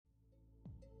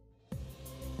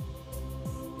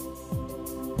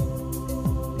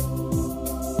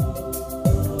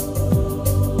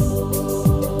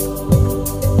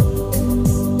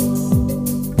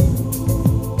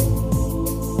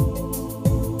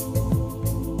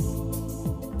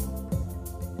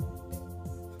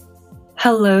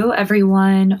Hello,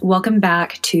 everyone. Welcome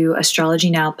back to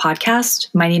Astrology Now podcast.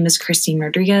 My name is Christine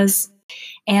Rodriguez,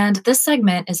 and this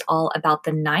segment is all about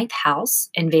the ninth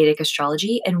house in Vedic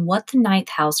astrology and what the ninth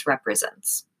house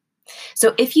represents.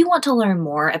 So, if you want to learn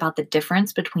more about the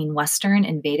difference between Western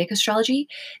and Vedic astrology,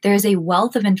 there is a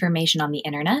wealth of information on the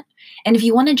internet. And if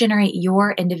you want to generate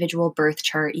your individual birth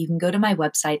chart, you can go to my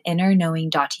website,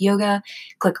 innerknowing.yoga,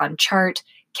 click on chart,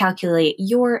 calculate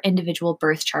your individual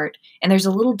birth chart, and there's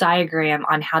a little diagram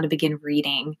on how to begin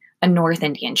reading a North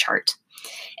Indian chart.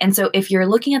 And so if you're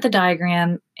looking at the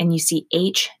diagram and you see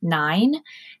H9,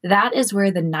 that is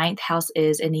where the ninth house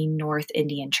is in a North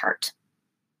Indian chart.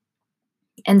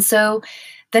 And so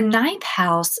the ninth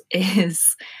house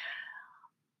is,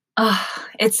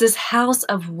 it's this house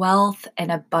of wealth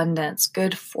and abundance,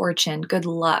 good fortune, good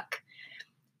luck,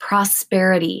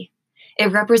 prosperity.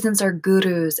 It represents our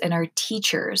gurus and our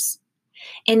teachers.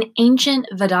 In ancient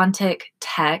Vedantic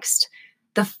text,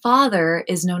 the father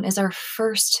is known as our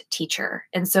first teacher.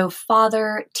 And so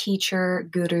father, teacher,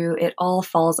 guru, it all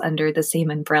falls under the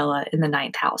same umbrella in the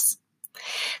ninth house.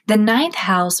 The ninth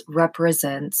house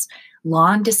represents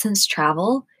long distance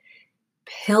travel,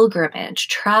 pilgrimage,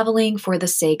 traveling for the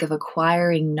sake of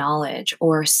acquiring knowledge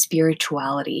or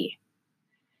spirituality.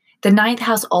 The ninth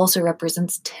house also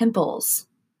represents temples,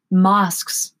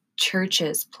 mosques,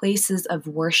 churches, places of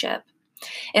worship.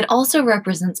 It also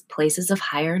represents places of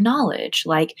higher knowledge,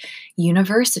 like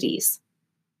universities.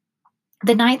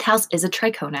 The ninth house is a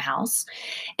trikona house,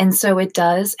 and so it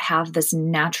does have this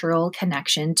natural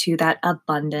connection to that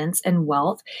abundance and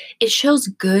wealth. It shows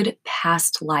good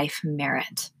past life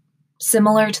merit,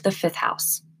 similar to the fifth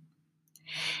house.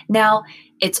 Now,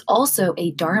 it's also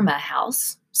a dharma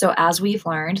house. So as we've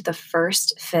learned, the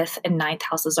first, fifth, and ninth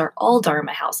houses are all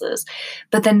dharma houses,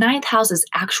 but the ninth house is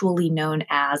actually known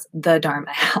as the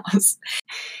dharma house.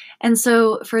 And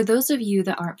so for those of you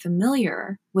that aren't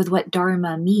familiar with what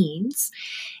dharma means,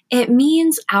 it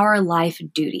means our life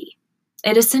duty.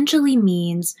 It essentially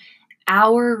means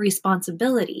our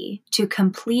responsibility to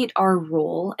complete our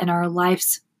role and our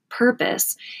life's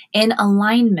purpose in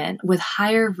alignment with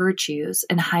higher virtues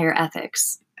and higher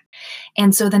ethics.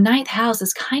 And so the ninth house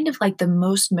is kind of like the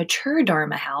most mature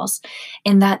dharma house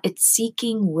in that it's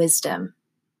seeking wisdom,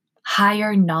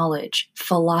 higher knowledge,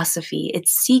 philosophy.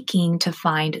 It's seeking to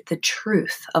find the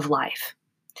truth of life.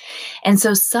 And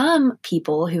so some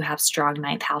people who have strong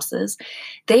ninth houses,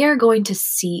 they are going to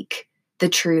seek the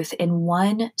truth in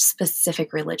one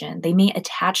specific religion. They may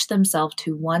attach themselves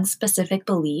to one specific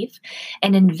belief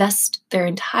and invest their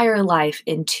entire life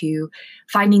into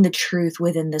finding the truth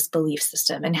within this belief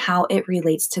system and how it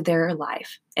relates to their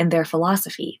life and their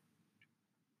philosophy.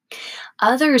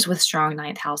 Others with strong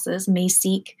ninth houses may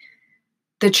seek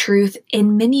the truth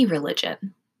in many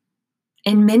religion,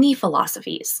 in many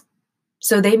philosophies.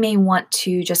 So they may want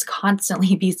to just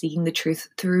constantly be seeking the truth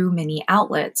through many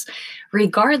outlets.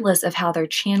 Regardless of how they're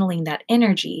channeling that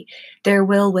energy, there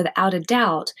will, without a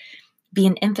doubt, be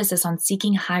an emphasis on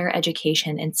seeking higher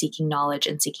education and seeking knowledge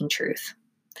and seeking truth.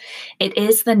 It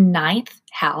is the ninth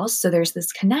house, so there's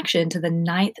this connection to the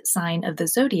ninth sign of the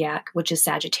zodiac, which is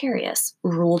Sagittarius,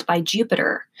 ruled by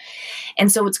Jupiter.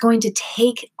 And so it's going to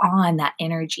take on that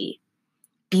energy,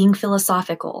 being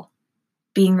philosophical,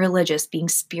 being religious, being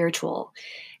spiritual,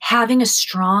 having a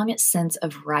strong sense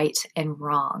of right and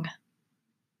wrong.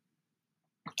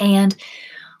 And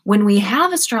when we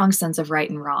have a strong sense of right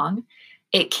and wrong,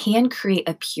 it can create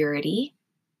a purity,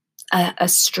 a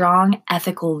strong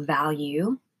ethical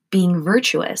value, being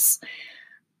virtuous.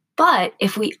 But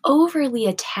if we overly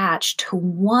attach to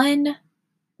one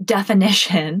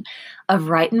definition of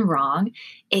right and wrong,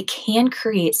 it can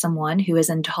create someone who is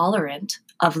intolerant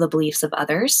of the beliefs of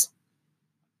others,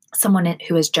 someone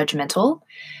who is judgmental,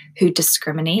 who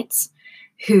discriminates,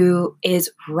 who is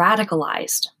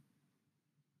radicalized.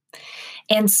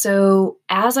 And so,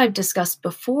 as I've discussed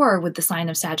before with the sign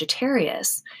of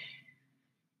Sagittarius,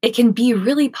 it can be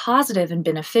really positive and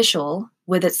beneficial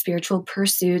with its spiritual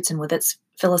pursuits and with its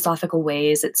philosophical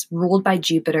ways. It's ruled by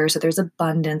Jupiter, so there's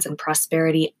abundance and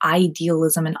prosperity,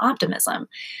 idealism and optimism.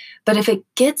 But if it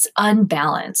gets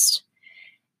unbalanced,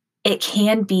 it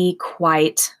can be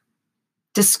quite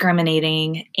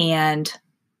discriminating and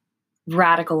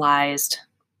radicalized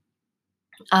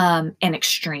and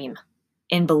extreme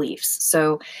in beliefs.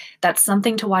 So that's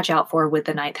something to watch out for with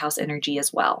the ninth house energy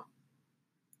as well.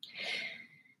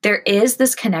 There is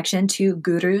this connection to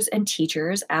gurus and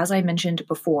teachers, as I mentioned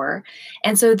before.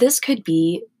 And so this could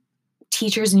be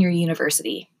teachers in your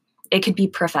university. It could be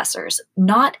professors.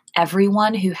 Not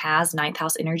everyone who has ninth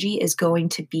house energy is going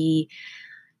to be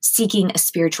seeking a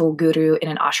spiritual guru in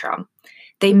an ashram.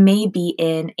 They may be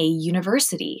in a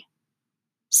university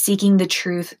seeking the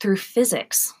truth through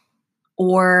physics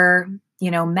or,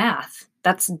 math.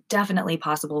 That's definitely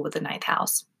possible with the ninth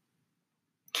house.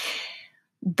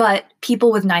 But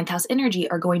people with ninth house energy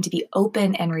are going to be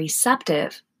open and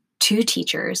receptive to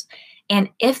teachers. And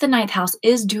if the ninth house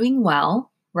is doing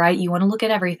well, right, you want to look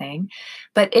at everything.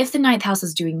 But if the ninth house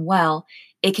is doing well,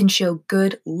 it can show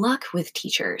good luck with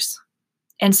teachers.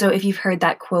 And so if you've heard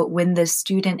that quote, when the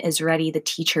student is ready, the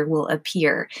teacher will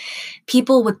appear.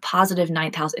 People with positive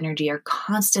ninth house energy are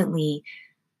constantly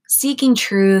seeking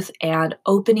truth and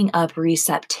opening up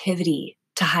receptivity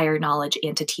to higher knowledge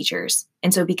and to teachers.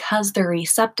 And so because they're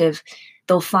receptive,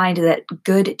 they'll find that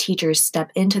good teachers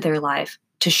step into their life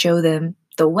to show them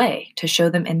the way, to show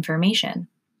them information.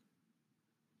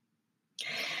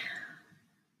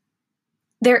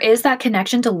 There is that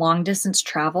connection to long distance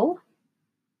travel.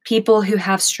 People who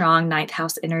have strong ninth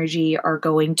house energy are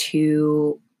going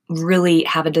to really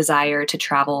have a desire to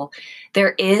travel.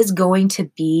 There is going to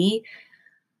be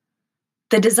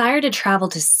the desire to travel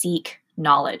to seek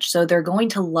knowledge. So they're going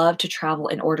to love to travel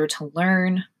in order to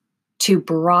learn, to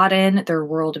broaden their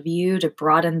worldview, to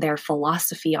broaden their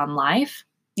philosophy on life.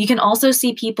 You can also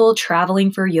see people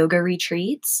traveling for yoga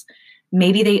retreats.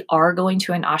 Maybe they are going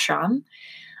to an ashram.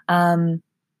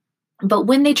 But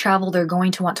when they travel, they're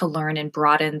going to want to learn and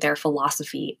broaden their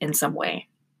philosophy in some way.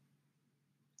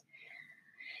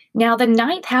 Now, the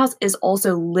ninth house is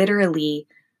also literally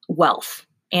wealth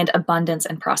and abundance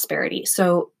and prosperity.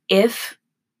 So if,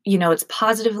 it's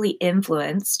positively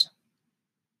influenced,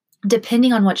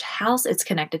 depending on which house it's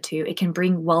connected to, it can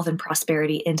bring wealth and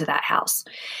prosperity into that house.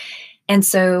 And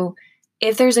so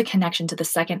if there's a connection to the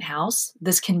second house,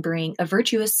 this can bring a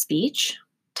virtuous speech,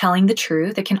 telling the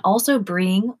truth. It can also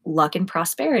bring luck and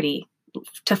prosperity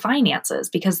to finances,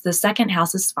 because the second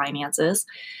house is finances.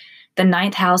 The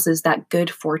ninth house is that good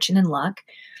fortune and luck.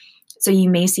 So you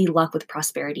may see luck with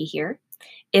prosperity here.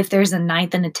 If there's a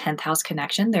ninth and a 10th house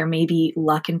connection, there may be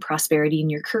luck and prosperity in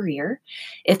your career.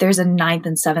 If there's a ninth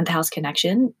and 7th house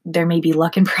connection, there may be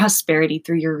luck and prosperity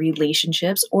through your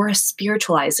relationships or a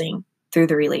spiritualizing through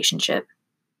the relationship.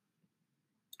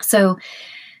 So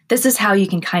this is how you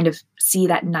can kind of see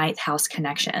that ninth house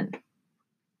connection.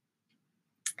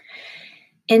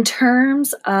 In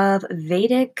terms of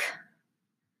Vedic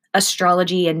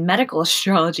astrology and medical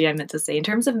astrology, in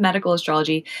terms of medical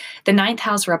astrology, the ninth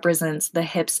house represents the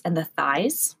hips and the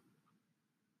thighs.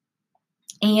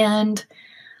 And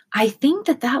I think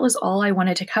that was all I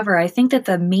wanted to cover. I think that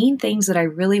the main things that I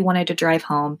really wanted to drive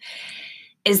home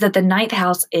is that the ninth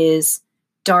house is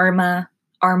dharma,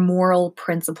 our moral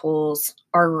principles,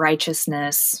 our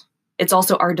righteousness. It's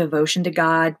also our devotion to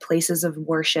God, places of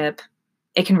worship.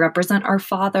 It can represent our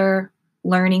Father,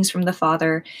 learnings from the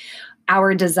Father,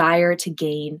 our desire to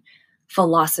gain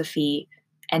philosophy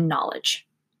and knowledge,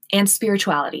 and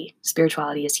spirituality.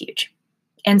 Spirituality is huge.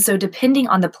 And so depending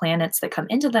on the planets that come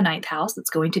into the ninth house, it's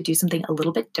going to do something a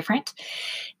little bit different.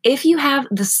 If you have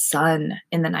the sun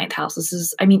in the ninth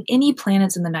house, any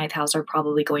planets in the ninth house are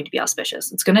probably going to be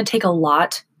auspicious. It's going to take a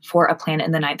lot for a planet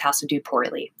in the ninth house to do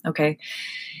poorly, okay?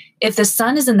 If the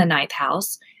sun is in the ninth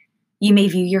house, you may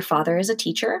view your father as a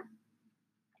teacher.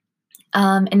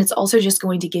 And it's also just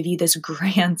going to give you this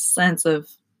grand sense of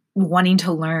wanting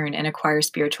to learn and acquire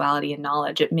spirituality and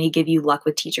knowledge. It may give you luck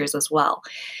with teachers as well.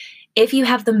 If you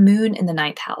have the moon in the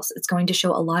ninth house, it's going to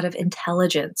show a lot of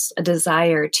intelligence, a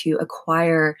desire to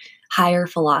acquire higher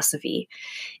philosophy.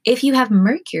 If you have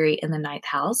Mercury in the ninth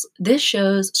house, this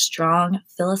shows strong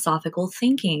philosophical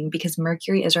thinking, because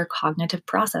Mercury is our cognitive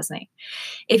processing.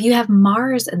 If you have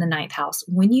Mars in the ninth house,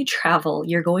 when you travel,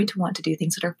 you're going to want to do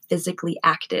things that are physically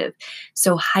active.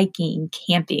 So hiking,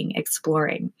 camping,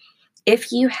 exploring.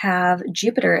 If you have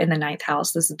Jupiter in the ninth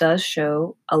house, this does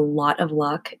show a lot of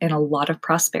luck and a lot of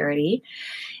prosperity.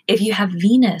 If you have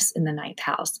Venus in the ninth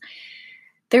house,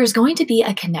 there's going to be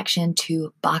a connection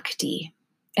to bhakti.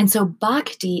 And so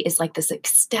bhakti is like this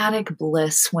ecstatic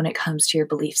bliss when it comes to your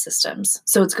belief systems.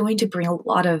 So it's going to bring a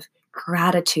lot of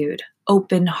gratitude,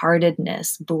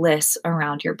 open-heartedness, bliss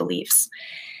around your beliefs.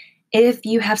 If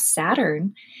you have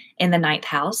Saturn in the ninth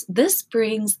house, this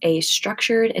brings a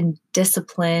structured and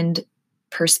disciplined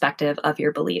perspective of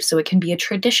your beliefs. So it can be a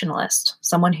traditionalist,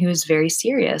 someone who is very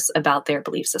serious about their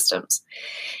belief systems.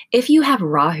 If you have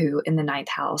Rahu in the ninth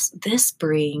house, this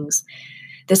brings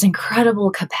this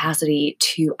incredible capacity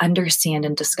to understand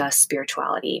and discuss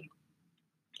spirituality.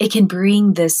 It can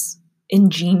bring this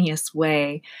ingenious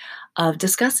way of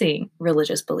discussing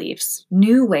religious beliefs,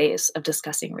 new ways of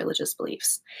discussing religious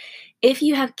beliefs. If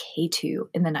you have K2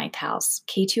 in the ninth house,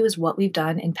 K2 is what we've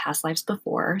done in past lives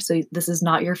before. So this is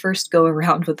not your first go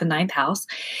around with the ninth house.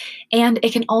 And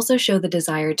it can also show the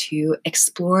desire to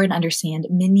explore and understand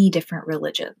many different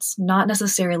religions, not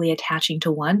necessarily attaching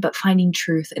to one, but finding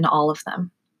truth in all of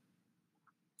them.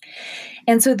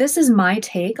 And so this is my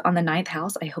take on the ninth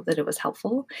house. I hope that it was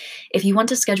helpful. If you want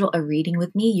to schedule a reading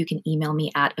with me, you can email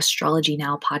me at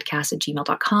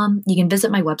astrologynowpodcast@gmail.com. You can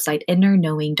visit my website,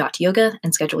 innerknowing.yoga,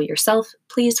 and schedule yourself.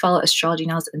 Please follow Astrology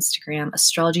Now's Instagram,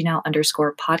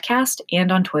 astrologynow_podcast,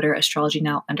 and on Twitter,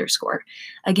 astrologynow_.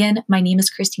 Again, my name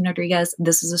is Christine Rodriguez.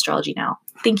 This is Astrology Now.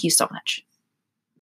 Thank you so much.